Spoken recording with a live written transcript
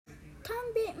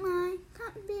Can't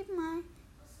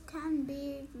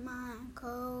be my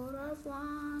coat of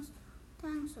loss.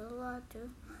 Thanks a lot to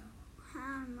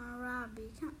Hammurabi.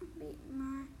 Can't be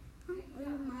my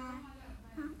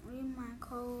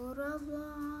coat of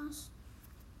loss.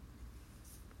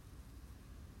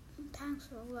 Thanks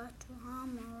a lot to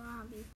Hammurabi.